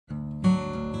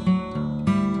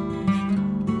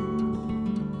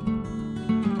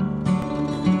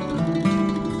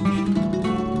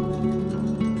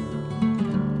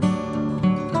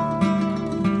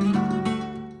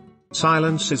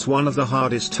Silence is one of the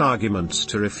hardest arguments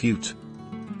to refute.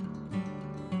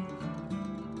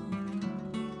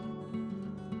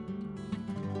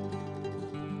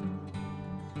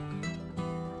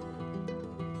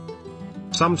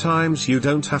 Sometimes you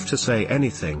don't have to say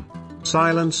anything.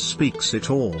 Silence speaks it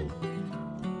all.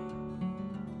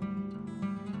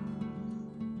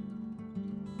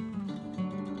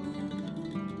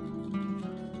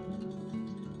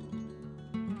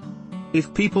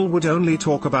 If people would only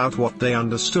talk about what they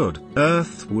understood,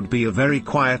 Earth would be a very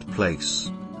quiet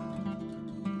place.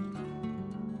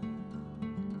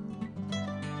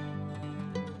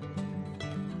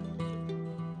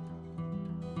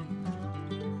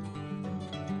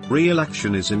 Real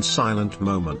action is in silent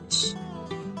moments.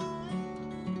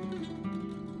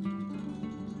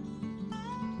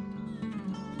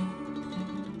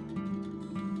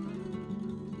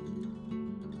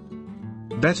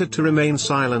 Better to remain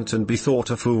silent and be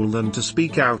thought a fool than to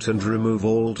speak out and remove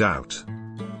all doubt.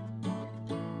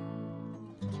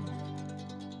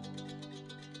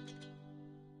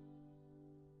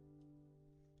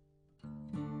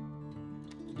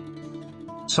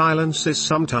 Silence is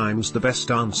sometimes the best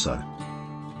answer.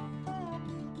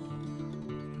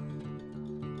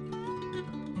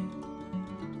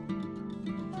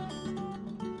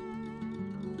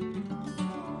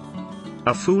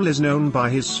 A fool is known by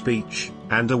his speech,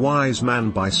 and a wise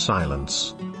man by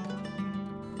silence.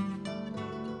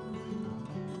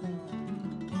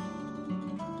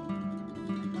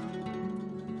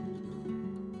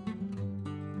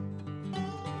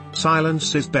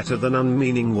 Silence is better than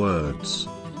unmeaning words.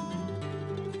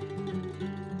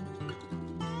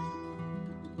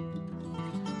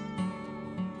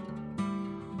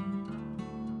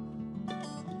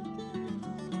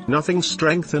 Nothing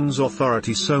strengthens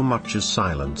authority so much as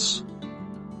silence.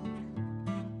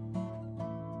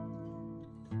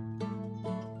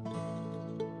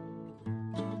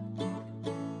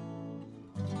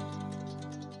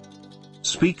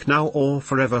 Speak now or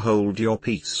forever hold your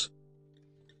peace.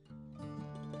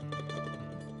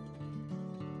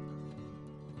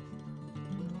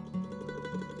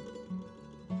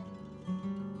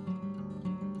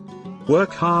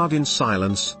 Work hard in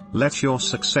silence, let your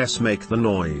success make the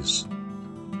noise.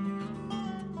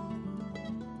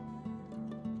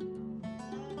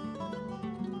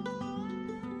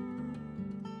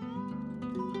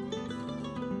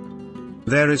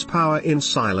 There is power in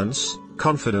silence,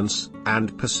 confidence,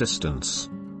 and persistence.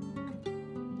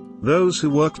 Those who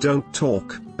work don't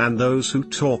talk, and those who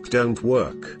talk don't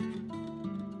work.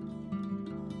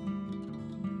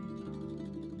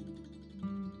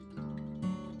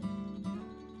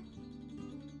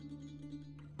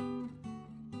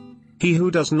 He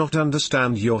who does not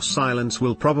understand your silence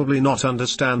will probably not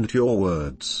understand your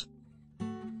words.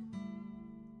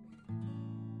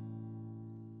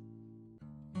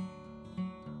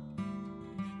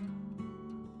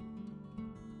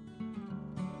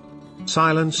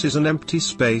 Silence is an empty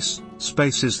space,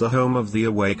 space is the home of the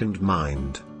awakened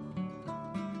mind.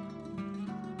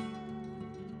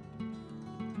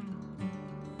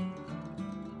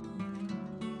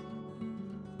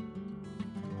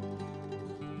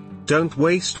 Don't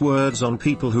waste words on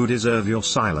people who deserve your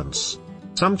silence.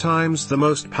 Sometimes the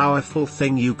most powerful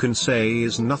thing you can say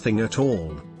is nothing at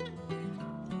all.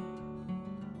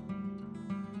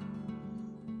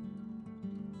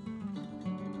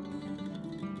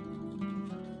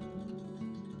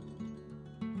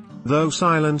 Though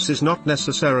silence is not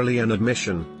necessarily an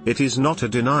admission, it is not a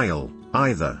denial,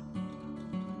 either.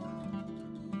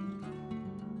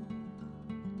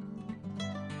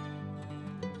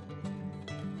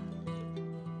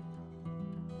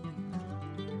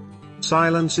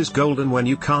 Silence is golden when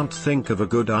you can't think of a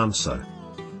good answer.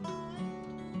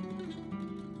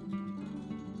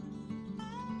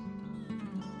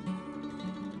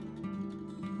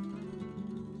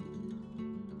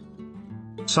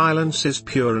 Silence is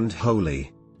pure and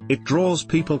holy. It draws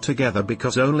people together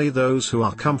because only those who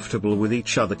are comfortable with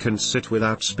each other can sit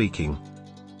without speaking.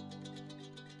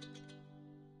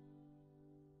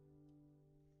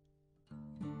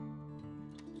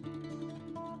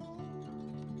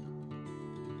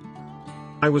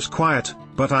 I was quiet,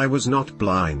 but I was not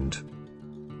blind.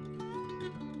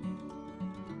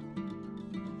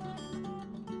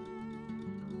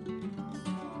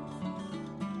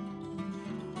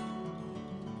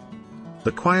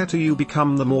 The quieter you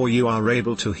become, the more you are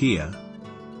able to hear.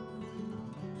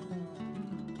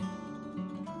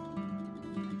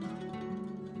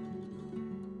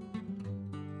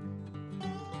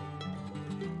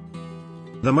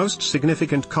 The most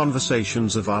significant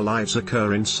conversations of our lives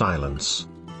occur in silence.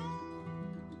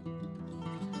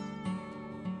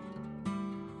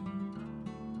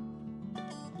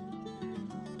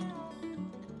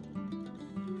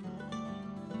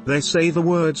 They say the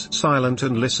words silent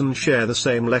and listen share the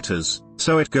same letters,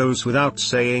 so it goes without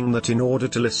saying that in order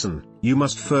to listen, you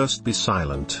must first be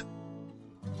silent.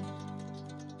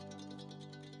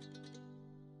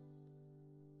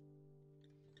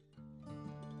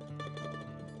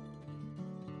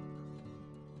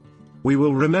 We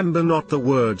will remember not the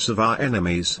words of our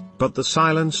enemies, but the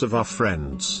silence of our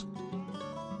friends.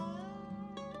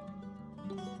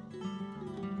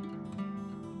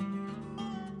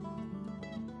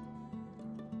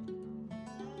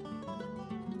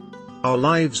 Our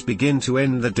lives begin to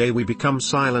end the day we become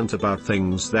silent about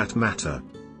things that matter.